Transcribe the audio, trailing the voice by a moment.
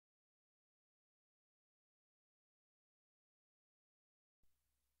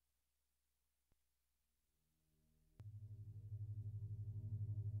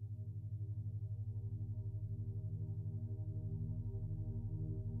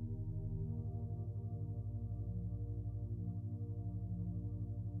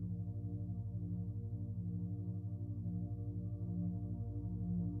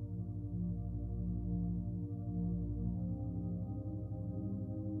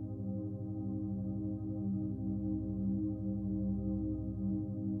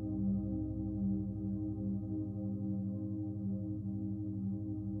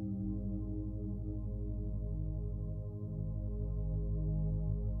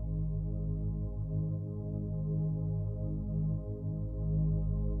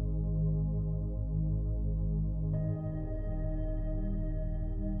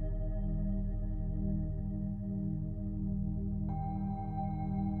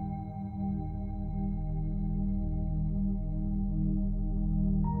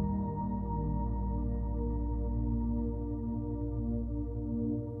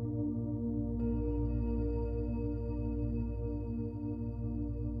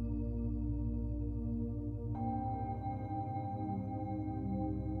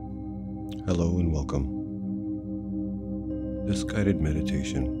Hello and welcome. This guided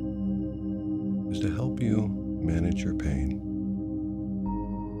meditation is to help you manage your pain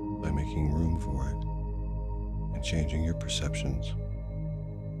by making room for it and changing your perceptions.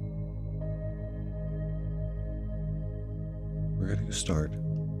 We're going to start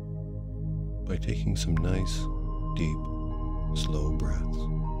by taking some nice, deep, slow breaths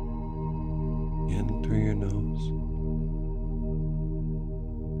in through your nose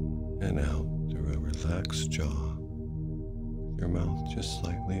and out through a relaxed jaw, with your mouth just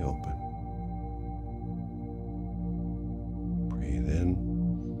slightly open. Breathe in,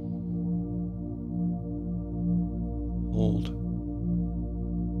 hold,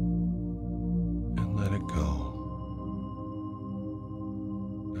 and let it go.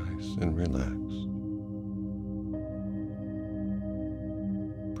 Nice and relaxed.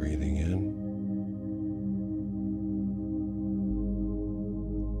 Breathing in.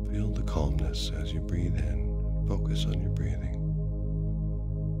 Feel the calmness as you breathe in. Focus on your breathing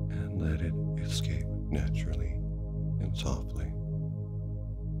and let it escape naturally and softly.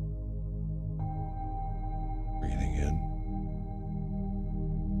 Breathing in.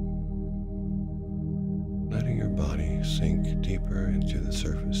 Letting your body sink deeper into the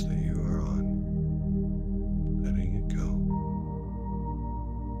surface that you are on. Letting it go.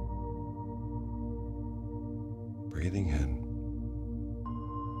 Breathing in.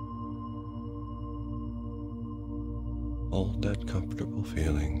 Hold that comfortable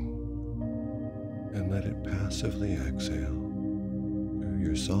feeling and let it passively exhale through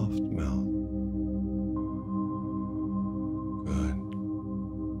your soft mouth. Good.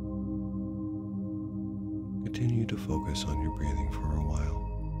 Continue to focus on your breathing for a while.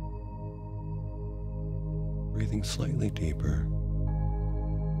 Breathing slightly deeper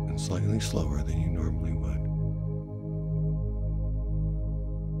and slightly slower than you normally would.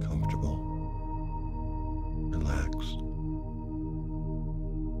 Comfortable, relaxed.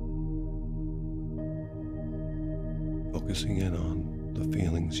 Focusing in on the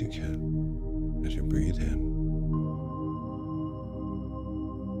feelings you get as you breathe in.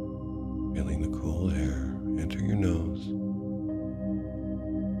 Feeling the cool air enter your nose,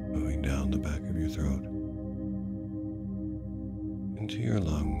 moving down the back of your throat, into your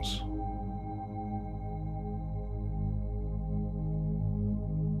lungs.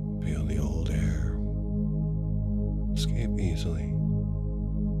 Feel the old air escape easily,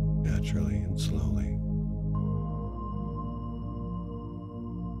 naturally and slowly.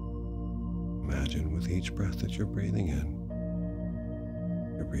 Imagine with each breath that you're breathing in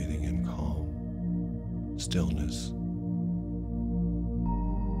calm, stillness.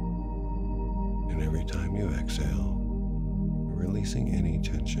 And every time you exhale, you're releasing any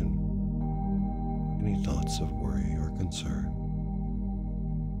tension, any thoughts of worry or concern.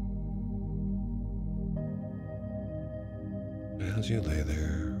 And as you lay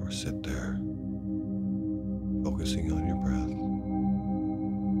there or sit there, focusing on your breath,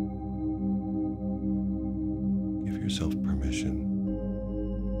 yourself permission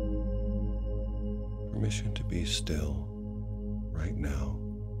to be still right now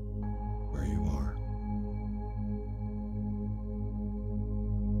where you are.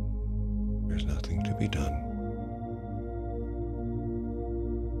 There's nothing to be done.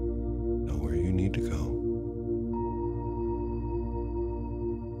 Nowhere you need to go.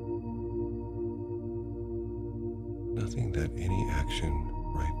 Nothing that any action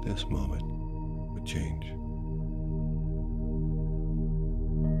right this moment would change.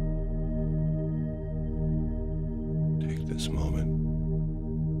 This moment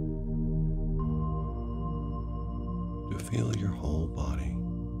to feel your whole body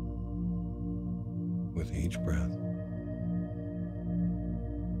with each breath,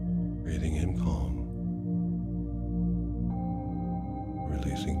 breathing in calm,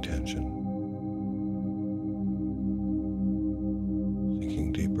 releasing tension,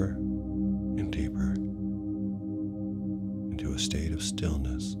 sinking deeper and deeper into a state of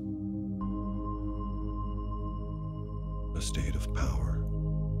stillness, a state of power.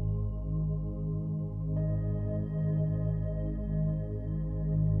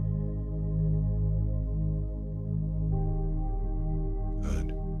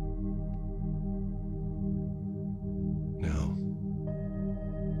 Good. Now,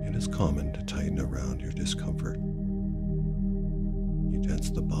 it is common to tighten around your discomfort. You tense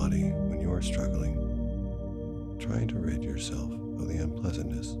the body when you are struggling, trying to rid yourself of the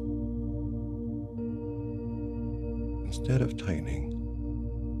unpleasantness. Instead of tightening,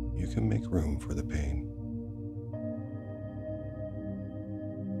 you can make room for the pain,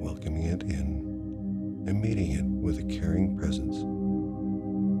 welcoming it in and meeting it with a caring presence.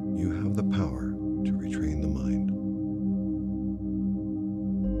 you have the power to retrain the mind.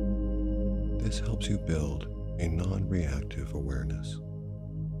 This helps you build a non-reactive awareness.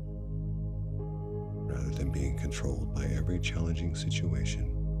 Rather than being controlled by every challenging situation,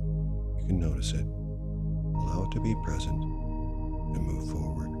 you can notice it, allow it to be present, and move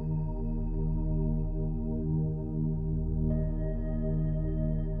forward.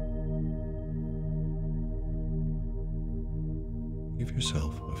 Give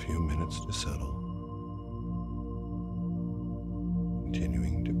yourself a few minutes to settle,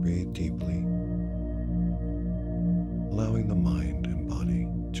 continuing to breathe deeply, allowing the mind and body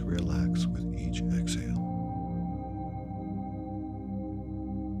to relax with each exhale.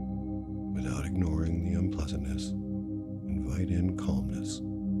 Without ignoring the unpleasantness, invite in calmness.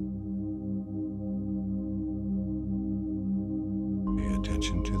 Pay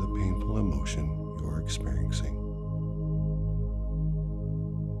attention to the painful emotion you're experiencing.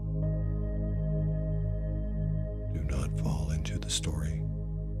 Do not fall into the story.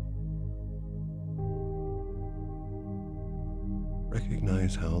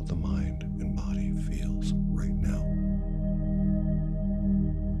 Recognize how the mind and body feels right now.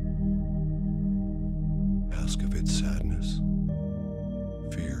 Ask if it's sadness,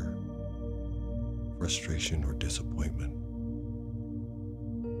 fear, frustration, or disappointment.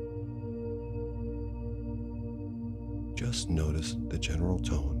 Just notice the general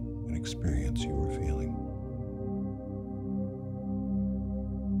tone and experience you are feeling.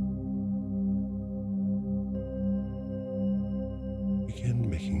 Begin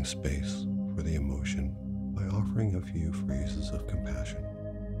making space for the emotion by offering a few phrases of compassion.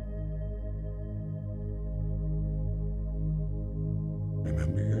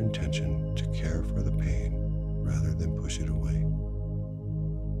 Remember your intention to care for the pain rather than push it away.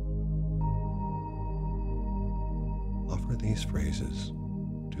 Offer these phrases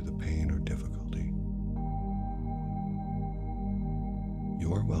to the pain or difficulty.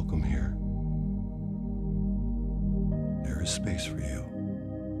 You are welcome here. There is space for you.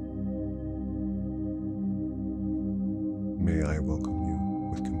 May I welcome you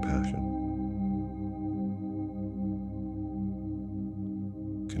with compassion.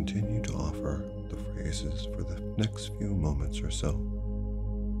 Continue to offer the phrases for the next few moments or so,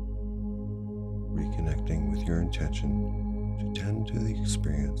 reconnecting with your intention to tend to the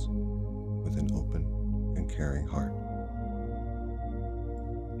experience with an open and caring heart.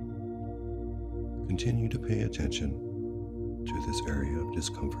 Continue to pay attention to this area of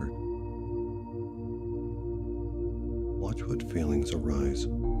discomfort. Watch what feelings arise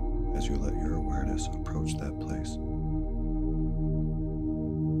as you let your awareness approach that place.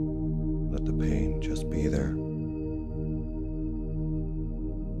 Let the pain just be there.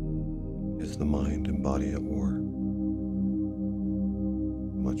 Is the mind and body at war?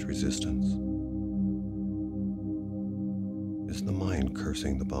 Much resistance? Is the mind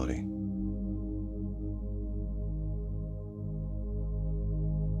cursing the body?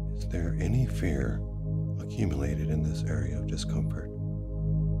 Is there any fear accumulated in this area of discomfort?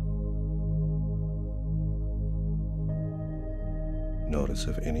 Notice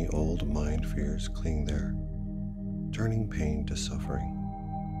if any old mind fears cling there, turning pain to suffering,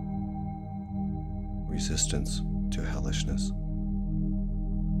 resistance to hellishness.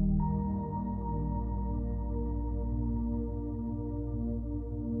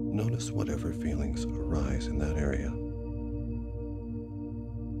 Notice whatever feelings arise in that area.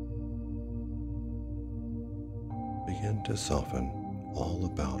 Begin to soften all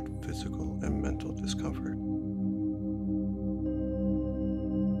about physical and mental discomfort.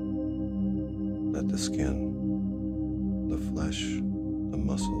 Let the skin, the flesh, the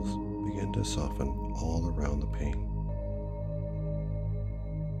muscles begin to soften all around the pain.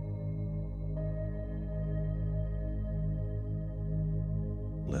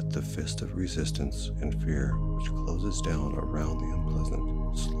 Let the fist of resistance and fear which closes down around the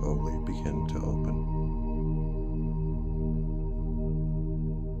unpleasant slowly begin to open.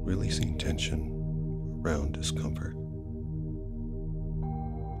 Releasing tension around discomfort.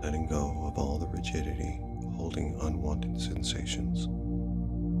 Letting go of all the rigidity holding unwanted sensations.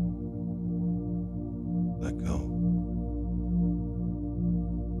 Let go.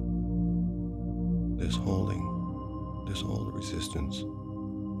 This holding, this old resistance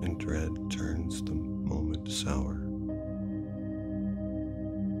and dread turns the moment sour.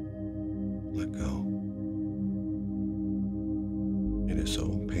 Let go. It is so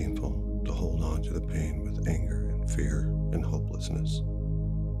painful to hold on to the pain with anger and fear and hopelessness.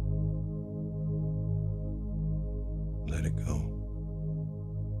 Let it go.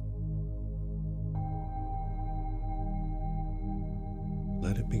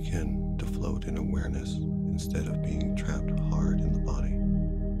 let it begin to float in awareness instead of being trapped hard in the body.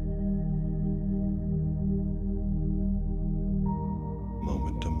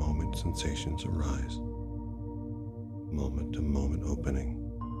 Moment-to-moment sensations arise, moment-to-moment opening,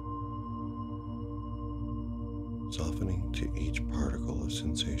 softening to each particle of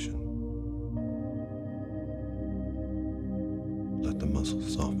sensation. Let the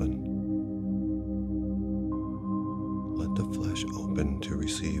muscles soften. Let the flesh open to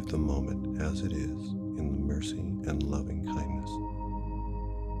receive the moment as it is in the mercy and loving kindness.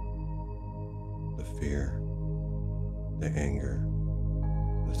 The fear, the anger,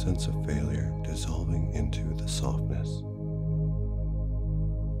 the sense of failure dissolving into the softness.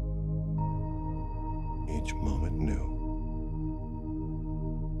 Each moment new,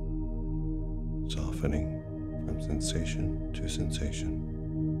 softening from sensation to sensation.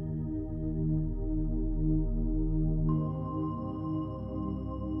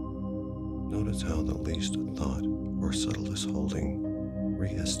 Notice how the least thought or subtlest holding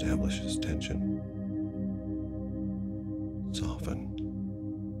reestablishes tension. Soften.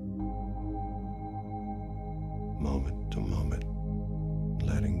 Moment to moment,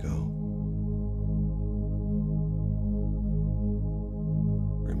 letting go.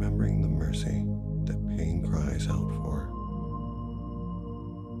 Remembering the mercy that pain cries out for.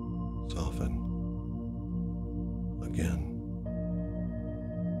 Soften. Again.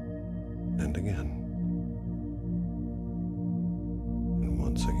 And again. And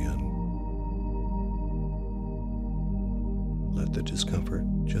once again. Let the discomfort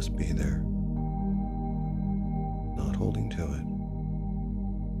just be there. Not holding to it.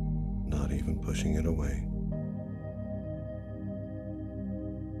 Not even pushing it away.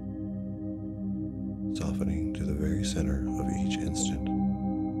 Softening to the very center of each instant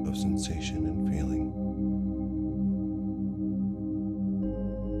of sensation and feeling.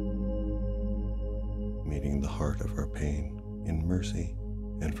 Meeting the heart of our pain in mercy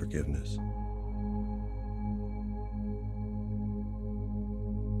and forgiveness.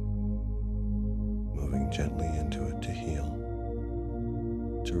 Moving gently into it to heal,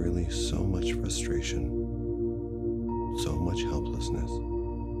 to release so much frustration, so much helplessness.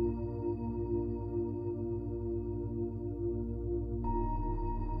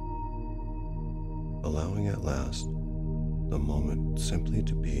 Allowing at last the moment simply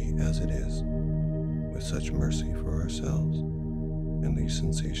to be as it is, with such mercy for ourselves and these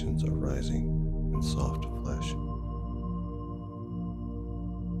sensations arising in soft flesh.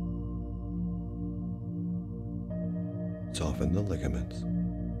 Soften the ligaments.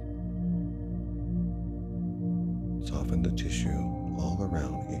 Soften the tissue all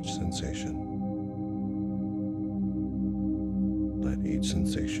around each sensation. Let each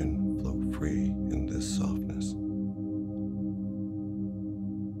sensation flow free in this softness,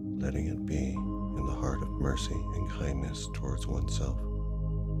 letting it be in the heart of mercy and kindness towards oneself,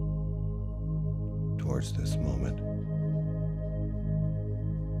 towards this moment,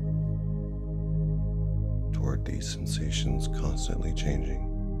 toward these sensations constantly changing.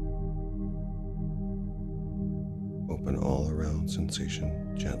 Open all around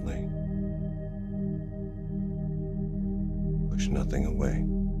sensation gently. Push nothing away.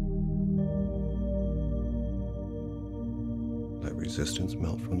 Let resistance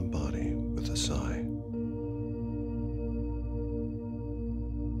melt from the body with a sigh.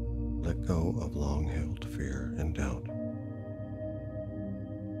 Let go of long-held fear and doubt.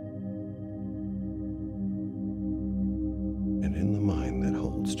 And in the mind that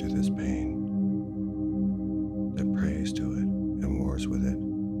holds to this pain, that prays to it and wars with it,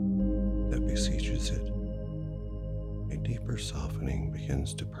 that beseeches it, a deeper softening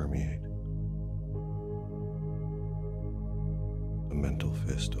begins to permeate. The mental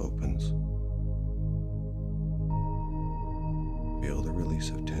fist opens. Feel the release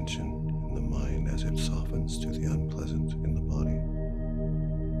of tension in the mind as it softens to the unpleasant in the body.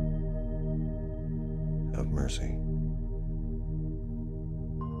 Have mercy.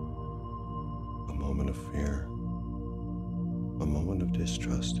 A moment of fear, a moment of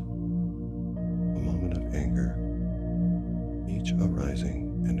distrust, a moment of anger, each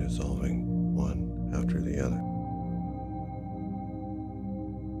arising and dissolving one after the other.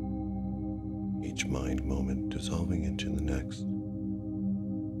 Each mind moment dissolving into the next,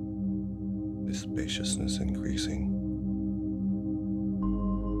 this spaciousness increasing.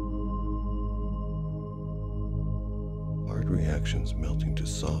 Hard reactions melting to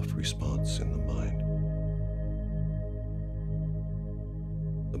soft response in the mind.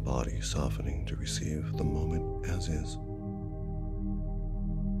 The body softening to receive the moment as is.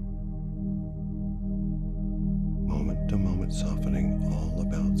 Moment-to-moment and softening all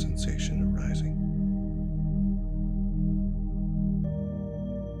about sensation arising.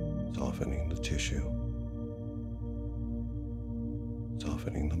 Softening the tissue,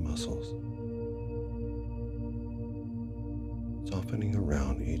 softening the muscles, softening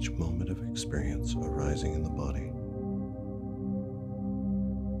around each moment of experience arising in the body,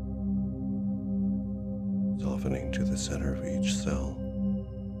 softening to the center of each cell,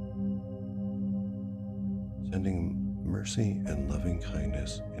 sending mercy and loving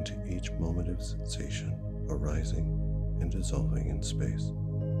kindness into each moment of sensation arising and dissolving in space.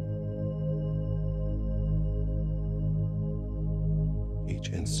 Each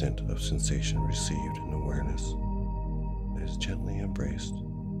instant of sensation received in awareness that is gently embraced,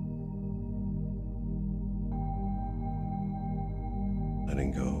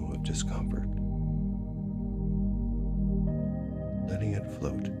 letting go of discomfort, letting it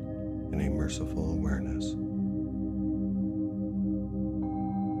float in a merciful awareness,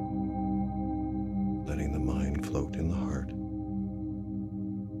 letting the mind float in the heart,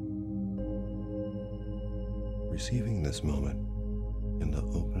 receiving this moment in the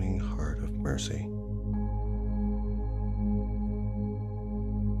opening heart of mercy,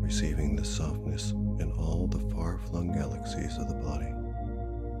 receiving the softness in all the far-flung galaxies of the body.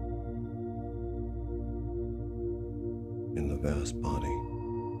 In the vast body,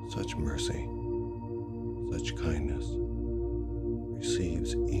 such mercy, such kindness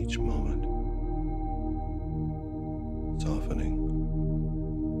receives each moment, softening,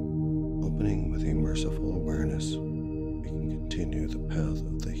 opening with a merciful awareness. We can continue the path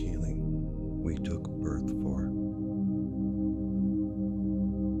of the healing we took birth